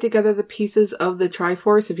you put together the pieces of the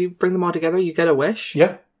Triforce, if you bring them all together, you get a wish?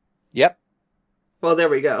 Yeah. Yep. Well, there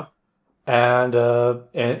we go. And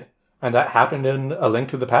that happened in A Link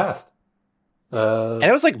to the Past. And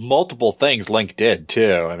it was like multiple things Link did,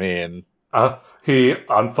 too. I mean... he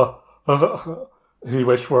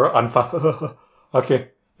wished for of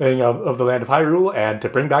the land of Hyrule and to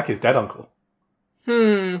bring back his dead uncle.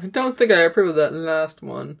 Don't think I approve of that last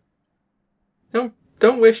one.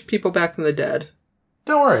 Don't wish people back from the dead.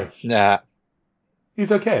 Don't worry. Nah.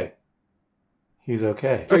 He's okay. He's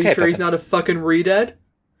okay. Are you Okay, sure he's not a fucking re-dead?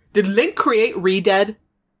 Did Link create re-dead?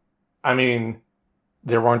 I mean,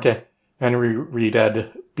 there weren't any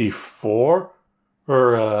re-dead before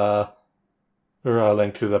or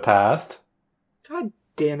Link to the Past. God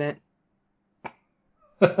damn it.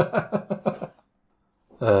 You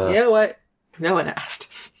know what? No one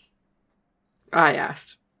asked. I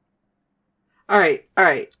asked. Alright.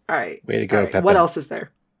 Way to go, Peppa. What else is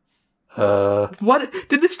there? What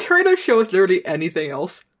did this trailer show us literally anything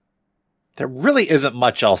else? There really isn't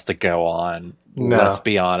much else to go on. No. Let's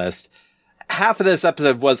be honest. Half of this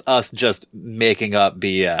episode was us just making up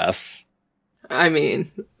BS. I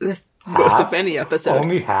mean, most of any episode.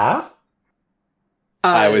 Only half?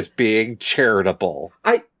 I was being charitable.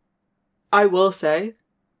 I will say,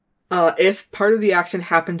 if part of the action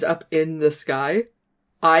happens up in the sky,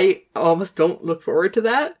 I almost don't look forward to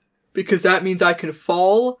that, because that means I can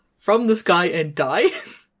fall from the sky and die.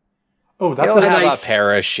 Oh, that's You'll have a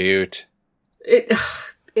parachute. It's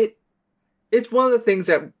one of the things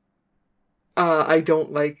that I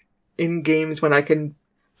don't like in games when I can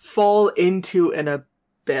fall into an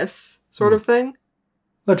abyss sort of thing.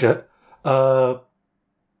 legit.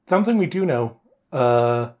 Something we do know,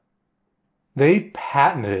 Nintendo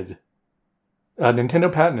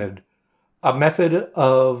patented a method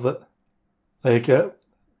of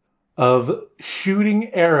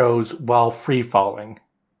shooting arrows while free falling.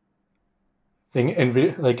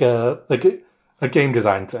 Like a game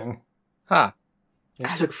design thing. Huh.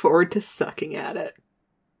 I look forward to sucking at it.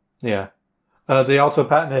 Yeah. They also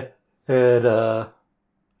patented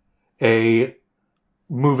a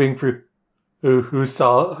moving through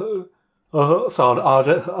solid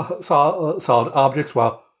objects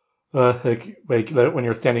while when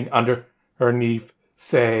you're standing underneath,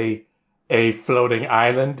 say, a floating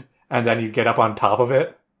island, and then you get up on top of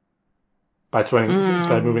it by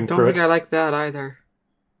moving Don't through think it. I like that either.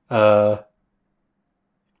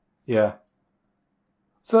 Yeah.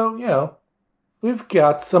 So, we've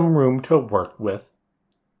got some room to work with.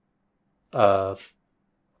 A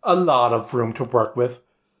lot of room to work with.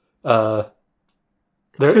 It's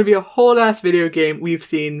gonna be a whole ass video game. We've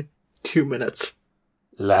seen 2 minutes.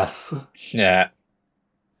 Less. Yeah.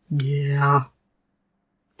 Yeah.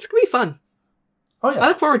 It's gonna be fun. Oh, I yeah.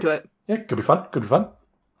 look forward to it. Yeah, could be fun. Could be fun.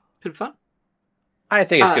 I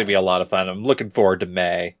think it's going to be a lot of fun. I'm looking forward to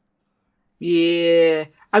May. Yeah.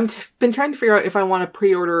 I've been trying to figure out if I want to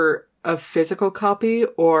pre-order a physical copy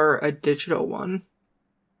or a digital one.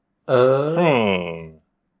 Hmm.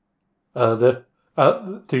 Did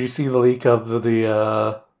you see the leak of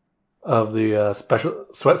the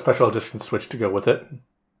special edition Switch to go with it?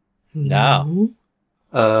 No.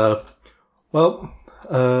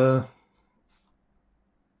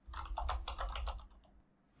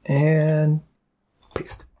 And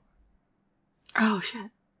paste. Oh, shit.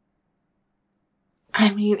 I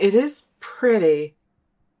mean, it is pretty.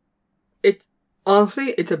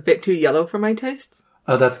 Honestly, it's a bit too yellow for my tastes.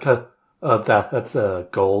 That's that's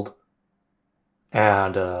gold,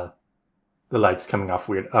 and the light's coming off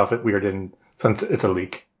it weird, since it's a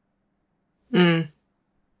leak.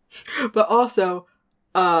 But also,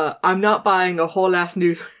 I'm not buying a whole ass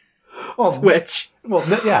new Oh, Switch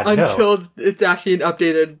until until it's actually an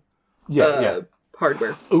updated yeah.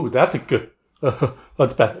 hardware. Ooh, that's a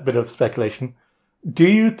That's a bit of speculation. Do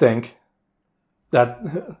you think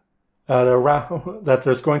that that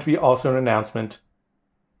there's going to be also an announcement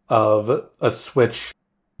of a Switch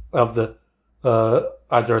of the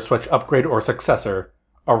either a Switch upgrade or successor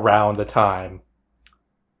around the time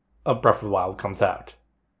of Breath of the Wild comes out?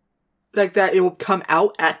 Like that it will come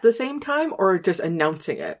out at the same time, or just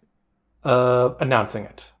announcing it? Announcing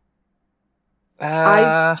it.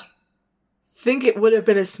 I think it would have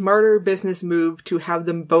been a smarter business move to have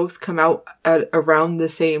them both come out at around the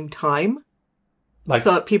same time. Like,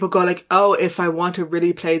 so that people go like, oh, if I want to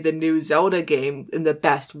really play the new Zelda game in the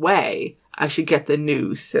best way, I should get the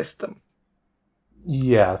new system.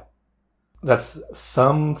 Yeah. That's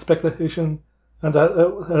some speculation. And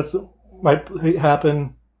that might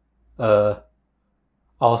happen.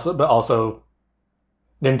 Also,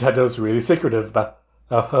 Nintendo's really secretive about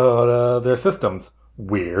their systems.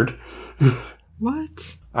 Weird.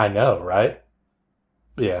 What? I know, right?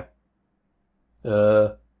 Yeah.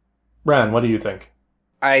 Bran, what do you think?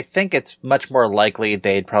 I think it's much more likely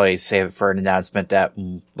they'd probably save it for an announcement at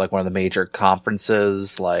like one of the major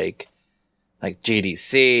conferences, like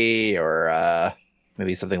GDC or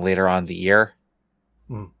maybe something later on in the year.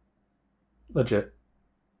 Legit.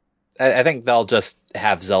 I think they'll just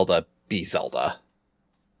have Zelda be Zelda.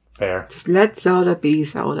 Fair. Just let Zelda be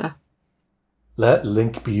Zelda. Let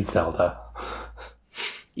Link be Zelda.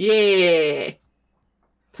 Yeah.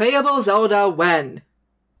 Playable Zelda when?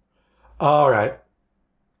 Alright.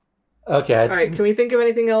 Okay. Alright, can we think of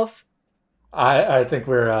anything else? I think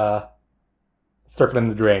we're circling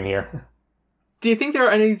the drain here. Do you think there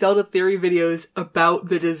are any Zelda theory videos about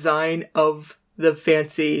the design of the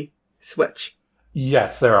fancy Switch?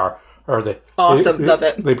 Yes, there are. Or Awesome, love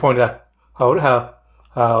it. They pointed out how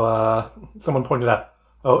someone pointed out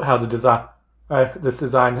how the design this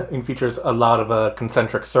design features a lot of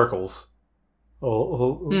concentric circles,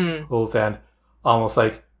 holes and almost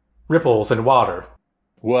like ripples in water.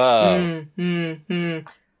 Whoa. And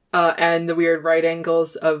the weird right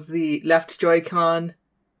angles of the left Joy-Con.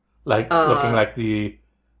 Like, looking like the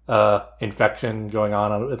infection going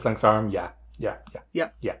on its Link's arm. Yeah.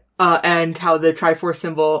 And how the Triforce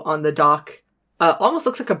symbol on the dock almost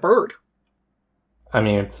looks like a bird. I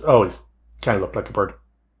mean, it's always kind of looked like a bird.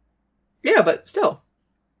 Yeah, but still.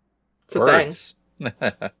 It's a Birds. thing.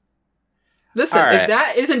 Listen, right. If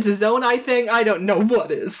that isn't a Zonai thing, I don't know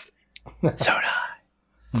what is. Zonai!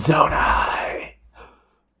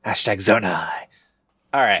 Hashtag Zonai.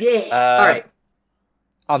 Alright. Yeah. Alright.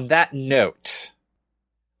 On that note,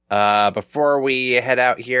 before we head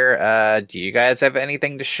out here, do you guys have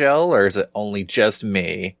anything to shill, or is it only just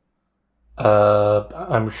me?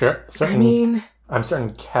 I'm sure. I'm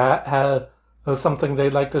certain Cat has something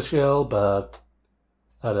they'd like to shill, but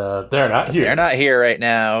they're not here. They're not here right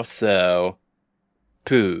now, so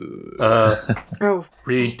poo.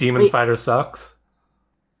 Read Demon Fighter sucks.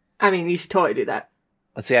 I mean, you should totally do that.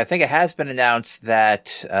 Let's see. I think it has been announced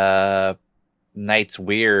that Night's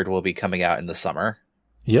Weird will be coming out in the summer.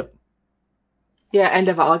 Yep. Yeah, end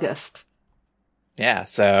of August. Yeah,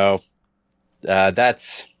 so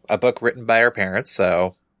that's a book written by our parents,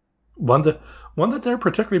 so one that they're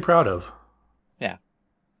particularly proud of. Yeah.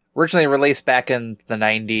 Originally released back in the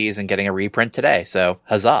 90s and getting a reprint today, so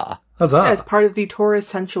huzzah. Huzzah. Yeah, it's part of the Tor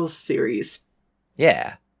Essentials series.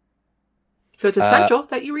 Yeah. So it's essential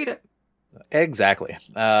that you read it. Exactly.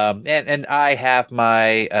 And I have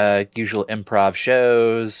my usual improv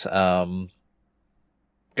shows.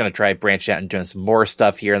 Gonna try branching out and doing some more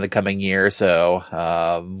stuff here in the coming year,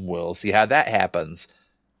 so we'll see how that happens.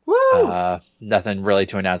 Woo! Nothing really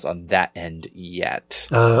to announce on that end yet.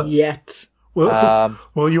 Yet.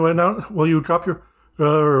 Will you drop your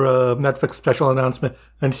Netflix special announcement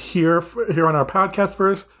and here on our podcast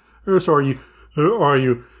first, or are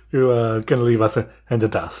you gonna leave us in the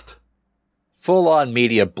dust? Full on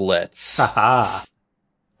media blitz. Haha.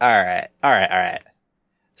 All right.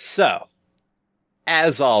 So,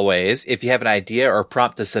 as always, if you have an idea or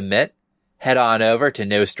prompt to submit, head on over to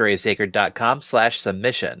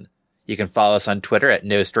nostorysacred.com/submission. You can follow us on Twitter at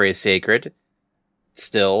nostorysacred,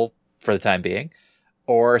 still for the time being,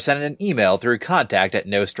 or send an email through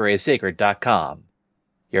contact@nostorysacred.com.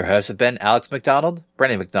 Your hosts have been Alex McDonald,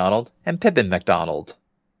 Brennan McDonald, and Pippin McDonald.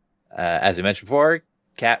 As we mentioned before,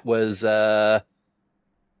 Kat was hanging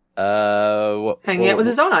out with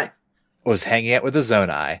his own eye. Was hanging out with his own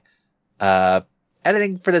eye.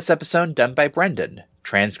 Editing for this episode done by Brendan.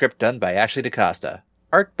 Transcript done by Ashley DaCosta.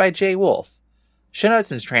 Art by Jay Wolf. Show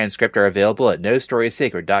notes and transcript are available at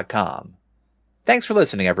nostorysacred.com. Thanks for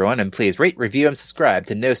listening, everyone, and please rate, review, and subscribe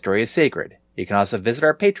to No Story is Sacred. You can also visit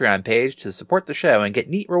our Patreon page to support the show and get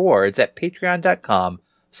neat rewards at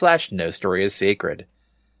patreon.com/nostoryissacred.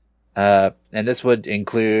 And this would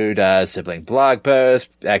include sibling blog posts,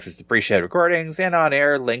 access to pre-show recordings, and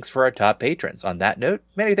on-air links for our top patrons. On that note,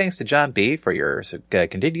 many thanks to John B. for your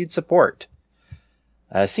continued support.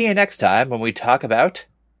 See you next time when we talk about,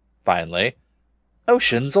 finally,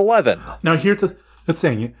 Ocean's 11. Now here's the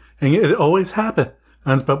thing, and it always happens,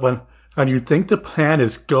 but when you think the plan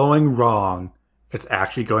is going wrong, it's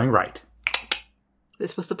actually going right.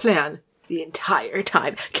 This was the plan the entire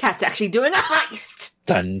time. Cat's actually doing a heist.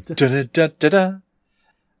 Dun dun dun dun dun.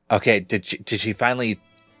 Okay, did she finally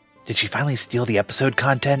steal the episode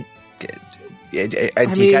content? Do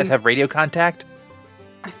you guys have radio contact?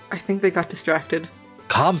 I think they got distracted.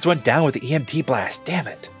 Comms went down with the EMT blast. Damn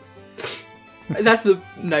it. That's the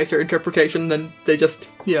nicer interpretation than they just,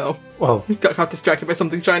 Well, got distracted by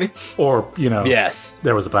something shiny. or, Yes,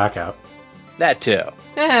 there was a blackout. that too.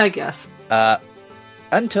 I guess.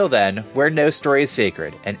 Until then, where no story is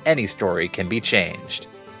sacred and any story can be changed.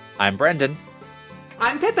 I'm Brendan.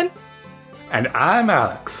 I'm Pippin. And I'm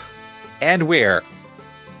Alex. And we're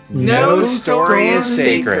No story is Story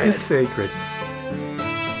sacred. Is sacred.